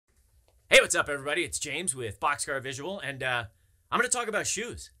Hey, what's up, everybody? It's James with BOXCAR Visual, and I'm going to talk about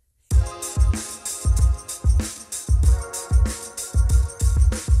shoes.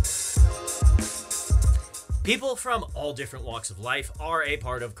 People from all different walks of life are a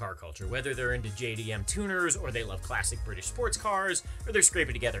part of car culture, whether they're into JDM tuners, or they love classic British sports cars, or they're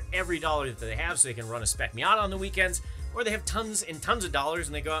scraping together every dollar that they have so they can run a Spec Miata on the weekends, or they have tons and tons of dollars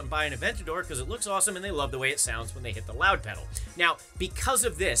and they go out and buy an Aventador because it looks awesome and they love the way it sounds when they hit the loud pedal. Now, because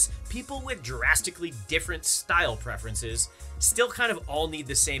of this, people with drastically different style preferences still kind of all need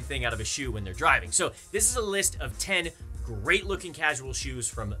the same thing out of a shoe when they're driving. So this is a list of 10 great-looking casual shoes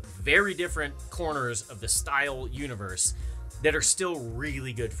from very different corners of the style universe that are still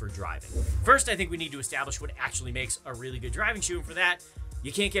really good for driving. First, I think we need to establish what actually makes a really good driving shoe, and for that,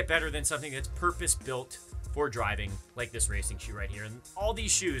 you can't get better than something that's purpose-built for driving, like this racing shoe right here. And all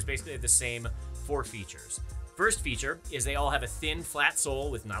these shoes basically have the same 4 features. First feature is they all have a thin, flat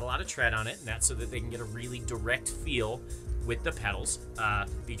sole with not a lot of tread on it, and that's so that they can get a really direct feel with the pedals.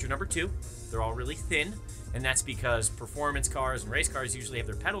 Feature number 2, they're all really thin, and that's because performance cars and race cars usually have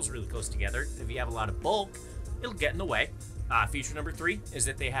their pedals really close together. If you have a lot of bulk, it'll get in the way. Feature number 3 is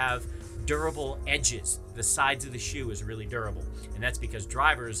that they have durable edges. The sides of the shoe is really durable, and that's because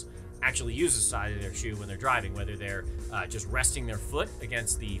drivers actually use the side of their shoe when they're driving, whether they're just resting their foot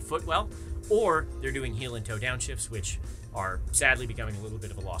against the footwell, or they're doing heel and toe downshifts, which are sadly becoming a little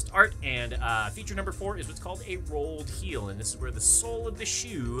bit of a lost art. And feature number 4 is what's called a rolled heel, and this is where the sole of the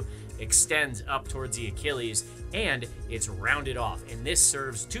shoe extends up towards the Achilles and it's rounded off, and this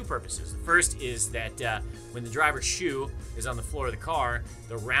serves 2 purposes. The first is that when the driver's shoe is on the floor of the car,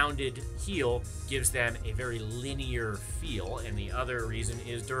 the rounded heel gives them a very linear feel, and the other reason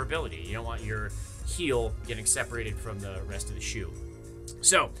is durability. You don't want your heel getting separated from the rest of the shoe.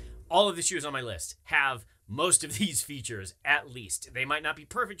 So all of the shoes on my list have most of these features, at least. They might not be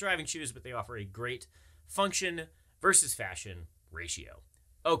perfect driving shoes, but they offer a great function versus fashion ratio.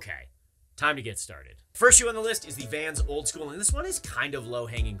 Okay, time to get started. First shoe on the list is the Vans Old School, and this one is kind of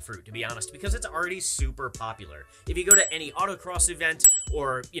low-hanging fruit, to be honest, because it's already super popular. If you go to any autocross event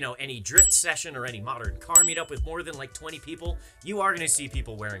or, any drift session or any modern car meetup with more than like 20 people, you are going to see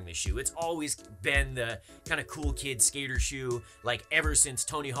people wearing this shoe. It's always been the kind of cool kid skater shoe, like ever since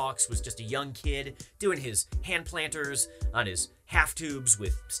Tony Hawk's was just a young kid doing his hand planters on his half tubes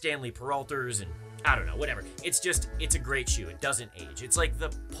with Stanley Peralters, and I don't know, whatever. It's a great shoe. It doesn't age. It's like the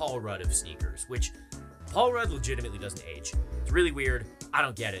Paul Rudd of sneakers, which Paul Rudd legitimately doesn't age. It's really weird. I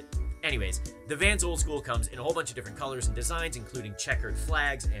don't get it. Anyways, the Vans Old School comes in a whole bunch of different colors and designs, including checkered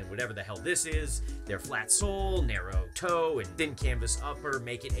flags and whatever the hell this is. Their flat sole, narrow toe, and thin canvas upper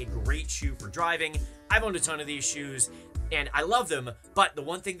make it a great shoe for driving. I've owned a ton of these shoes, and I love them, but the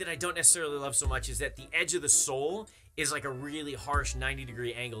one thing that I don't necessarily love so much is that the edge of the sole is like a really harsh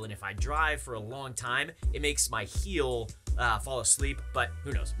 90-degree angle, and if I drive for a long time, it makes my heel fall asleep, but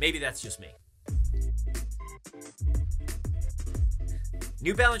who knows? Maybe that's just me.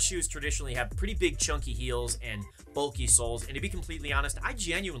 New Balance shoes traditionally have pretty big chunky heels and bulky soles, and to be completely honest, I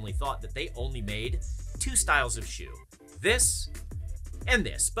genuinely thought that they only made 2 styles of shoe. This and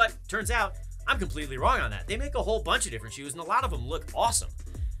this, but turns out I'm completely wrong on that. They make a whole bunch of different shoes, and a lot of them look awesome.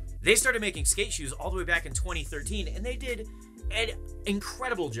 They started making skate shoes all the way back in 2013, and they did an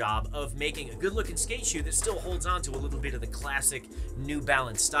incredible job of making a good-looking skate shoe that still holds on to a little bit of the classic New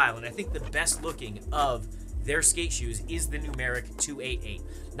Balance style, and I think the best looking of their skate shoes is the numeric 288.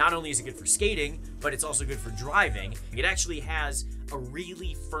 Not only is it good for skating, but it's also good for driving. It actually has a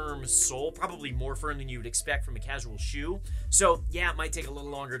really firm sole, probably more firm than you would expect from a casual shoe. So yeah, it might take a little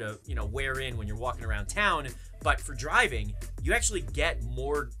longer to, wear in when you're walking around town, but for driving, you actually get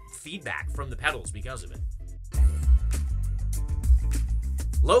more feedback from the pedals because of it.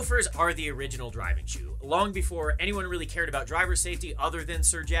 Loafers are the original driving shoe. Long before anyone really cared about driver safety other than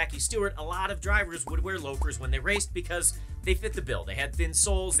Sir Jackie Stewart, a lot of drivers would wear loafers when they raced because they fit the bill. They had thin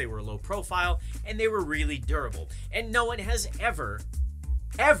soles, they were low profile, and they were really durable. And no one has ever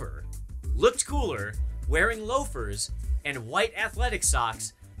looked cooler wearing loafers and white athletic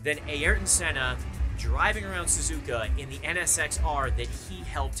socks than Ayrton Senna driving around Suzuka in the NSX-R that he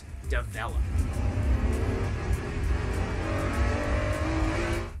helped develop.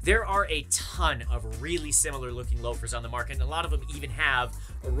 There are a ton of really similar looking loafers on the market, and a lot of them even have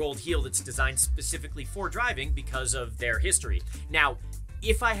a rolled heel that's designed specifically for driving because of their history. Now,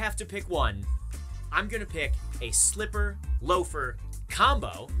 if I have to pick one, I'm going to pick a slipper loafer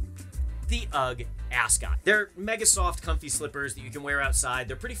combo the UGG Ascot. They're mega soft, comfy slippers that you can wear outside.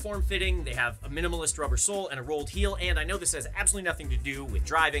 They're pretty form-fitting. They have a minimalist rubber sole and a rolled heel, and I know this has absolutely nothing to do with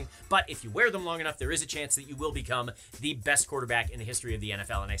driving, but if you wear them long enough, there is a chance that you will become the best quarterback in the history of the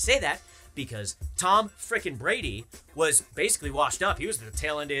NFL. And I say that because Tom frickin' Brady was basically washed up. He was at the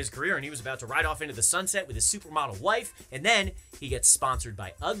tail end of his career, and he was about to ride off into the sunset with his supermodel wife, and then he gets sponsored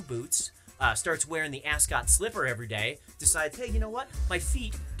by UGG boots, starts wearing the Ascot slipper every day, decides, hey, you know what? My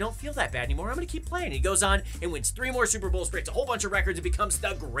feet don't feel that bad anymore. I'm going to keep playing. He goes on and wins 3 more Super Bowls, breaks a whole bunch of records, and becomes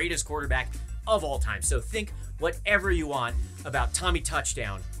the greatest quarterback of all time. So think whatever you want about Tommy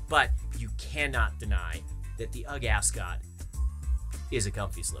Touchdown, but you cannot deny that the UGG Ascot is a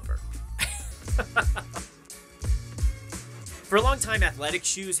comfy slipper. For a long time, athletic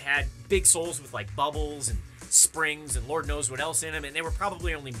shoes had big soles with like bubbles and springs and Lord knows what else in them, and they were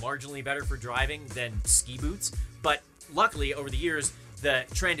probably only marginally better for driving than ski boots. But luckily, over the years, the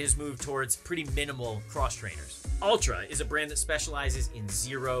trend has moved towards pretty minimal cross trainers. Altra is a brand that specializes in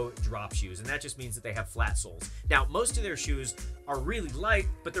zero drop shoes, and that just means that they have flat soles. Now, most of their shoes are really light,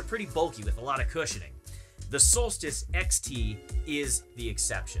 but they're pretty bulky with a lot of cushioning. The Solstice XT is the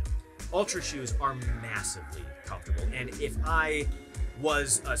exception. Ultra shoes are massively comfortable, and if I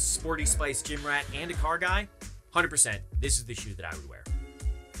was a sporty spice gym rat and a car guy, 100%, this is the shoe that I would wear.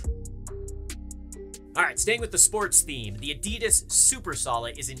 All right, staying with the sports theme, the Adidas Super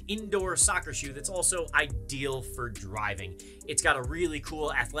Solid is an indoor soccer shoe that's also ideal for driving. It's got a really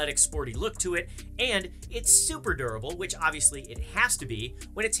cool athletic sporty look to it, and it's super durable, which obviously it has to be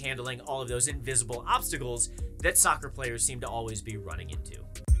when it's handling all of those invisible obstacles that soccer players seem to always be running into.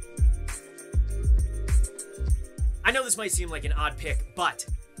 I know this might seem like an odd pick, but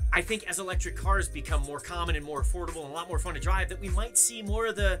I think as electric cars become more common and more affordable and a lot more fun to drive, that we might see more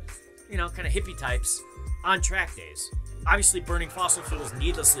of the, kind of hippie types on track days. Obviously, burning fossil fuels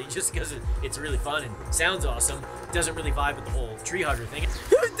needlessly just because it's really fun and sounds awesome doesn't really vibe with the whole tree hugger thing.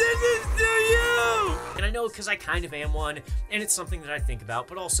 Who did this to you? And I know because I kind of am one, and it's something that I think about,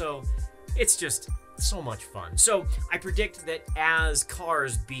 but also it's just so much fun. So I predict that as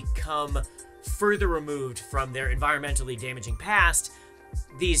cars become further removed from their environmentally damaging past,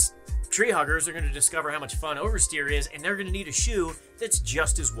 these tree huggers are going to discover how much fun oversteer is, and they're going to need a shoe that's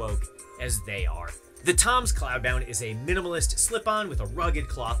just as woke as they are. The Tom's Cloudbound is a minimalist slip-on with a rugged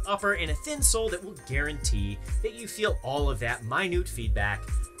cloth upper and a thin sole that will guarantee that you feel all of that minute feedback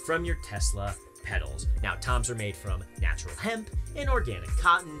from your Tesla pedals. Now, Toms are made from natural hemp and organic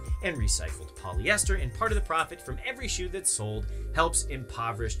cotton and recycled polyester, and part of the profit from every shoe that's sold helps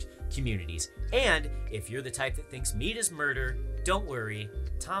impoverished communities. And if you're the type that thinks meat is murder, don't worry,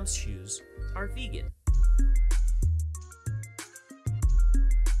 Tom's shoes are vegan.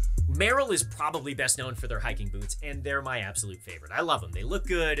 Merrell is probably best known for their hiking boots, and they're my absolute favorite. I love them. They look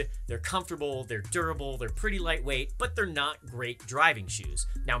good, they're comfortable, they're durable, they're pretty lightweight, but they're not great driving shoes.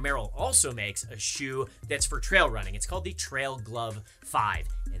 Now, Merrell also makes a shoe that's for trail running. It's called the Trail Glove 5,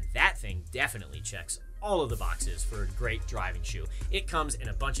 and that thing definitely checks all of the boxes for a great driving shoe. It comes in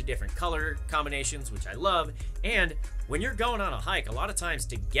a bunch of different color combinations, which I love, and when you're going on a hike, a lot of times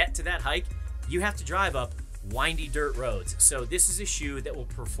to get to that hike, you have to drive up windy dirt roads. So this is a shoe that will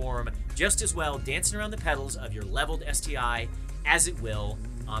perform just as well dancing around the pedals of your leveled STI as it will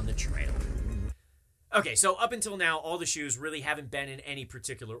on the trail. Okay, so up until now, all the shoes really haven't been in any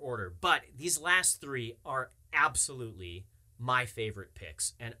particular order, but these last 3 are absolutely my favorite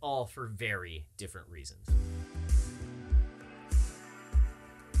picks, and all for very different reasons.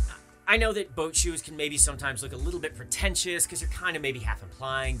 I know that boat shoes can maybe sometimes look a little bit pretentious because you're kind of maybe half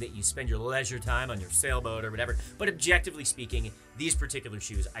implying that you spend your leisure time on your sailboat or whatever, but objectively speaking, these particular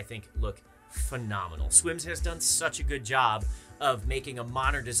shoes I think look phenomenal. Swims has done such a good job of making a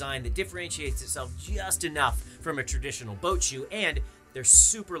modern design that differentiates itself just enough from a traditional boat shoe, and they're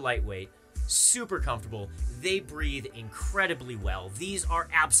super lightweight, super comfortable, they breathe incredibly well. These are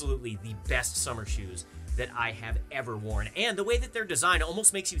absolutely the best summer shoes that I have ever worn, and the way that they're designed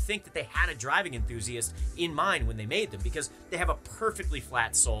almost makes you think that they had a driving enthusiast in mind when they made them, because they have a perfectly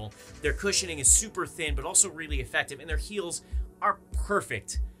flat sole, their cushioning is super thin but also really effective, and their heels are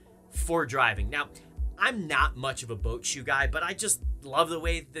perfect for driving. Now, I'm not much of a boat shoe guy, but I just love the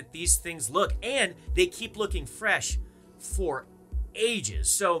way that these things look, and they keep looking fresh for ages.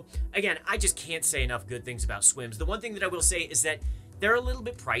 So again, I just can't say enough good things about Swims. The one thing that I will say is that they're a little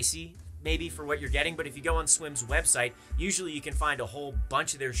bit pricey maybe for what you're getting, but if you go on Swim's website, usually you can find a whole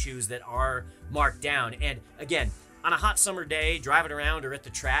bunch of their shoes that are marked down. And again, on a hot summer day, driving around or at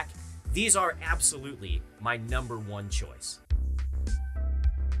the track, these are absolutely my #1 choice.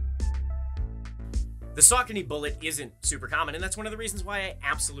 The Saucony Bullet isn't super common, and that's one of the reasons why I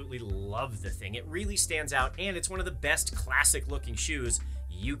absolutely love the thing. It really stands out, and it's one of the best classic-looking shoes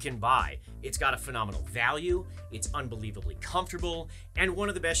you can buy. It's got a phenomenal value, it's unbelievably comfortable, and one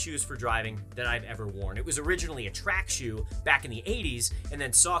of the best shoes for driving that I've ever worn. It was originally a track shoe back in the 80s, and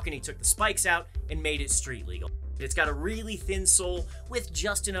then Saucony took the spikes out and made it street legal. It's got a really thin sole with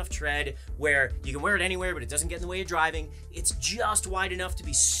just enough tread where you can wear it anywhere, but it doesn't get in the way of driving. It's just wide enough to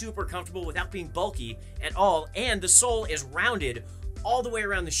be super comfortable without being bulky at all, and the sole is rounded all the way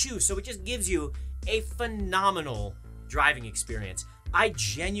around the shoe, so it just gives you a phenomenal driving experience. I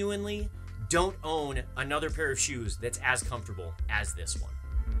genuinely don't own another pair of shoes that's as comfortable as this one.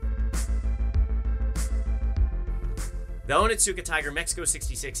 The Onitsuka Tiger Mexico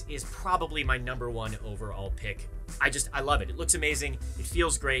 66 is probably my #1 overall pick. I love it. It looks amazing. It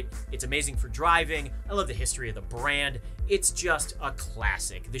feels great. It's amazing for driving. I love the history of the brand. It's just a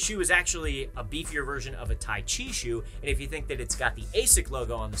classic. The shoe is actually a beefier version of a Tai Chi shoe, and if you think that it's got the ASIC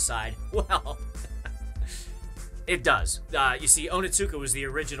logo on the side, well, it does. You see, Onitsuka was the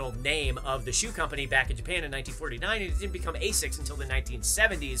original name of the shoe company back in Japan in 1949, and it didn't become ASICS until the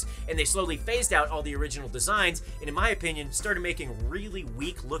 1970s, and they slowly phased out all the original designs, and in my opinion, started making really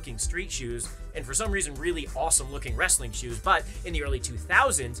weak-looking street shoes, and for some reason, really awesome-looking wrestling shoes. But in the early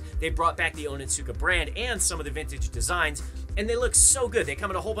 2000s, they brought back the Onitsuka brand and some of the vintage designs, and they look so good. They come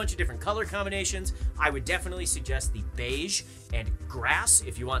in a whole bunch of different color combinations. I would definitely suggest the beige and grass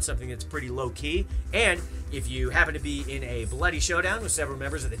if you want something that's pretty low-key. And if you happen to be in a bloody showdown with several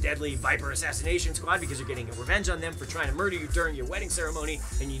members of the deadly Viper Assassination Squad because you're getting revenge on them for trying to murder you during your wedding ceremony,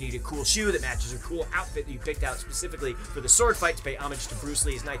 and you need a cool shoe that matches a cool outfit that you picked out specifically for the sword fight to pay homage to Bruce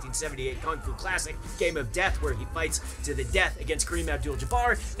Lee's 1978 Kung Fu classic, Game of Death, where he fights to the death against Kareem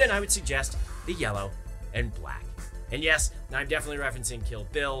Abdul-Jabbar, then I would suggest the yellow and black. And yes, I'm definitely referencing Kill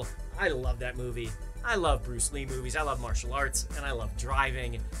Bill. I love that movie. I love Bruce Lee movies. I love martial arts, and I love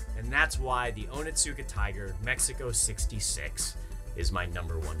driving. And that's why the Onitsuka Tiger Mexico 66 is my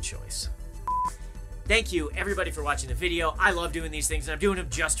 #1 choice. Thank you, everybody, for watching the video. I love doing these things, and I'm doing them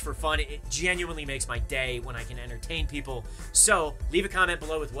just for fun. It genuinely makes my day when I can entertain people. So leave a comment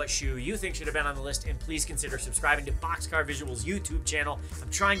below with what shoe you think should have been on the list, and please consider subscribing to BOXCAR Visuals YouTube channel.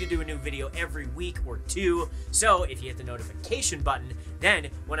 I'm trying to do a new video every week or two, so if you hit the notification button, then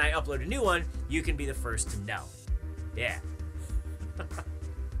when I upload a new one, you can be the first to know. Yeah.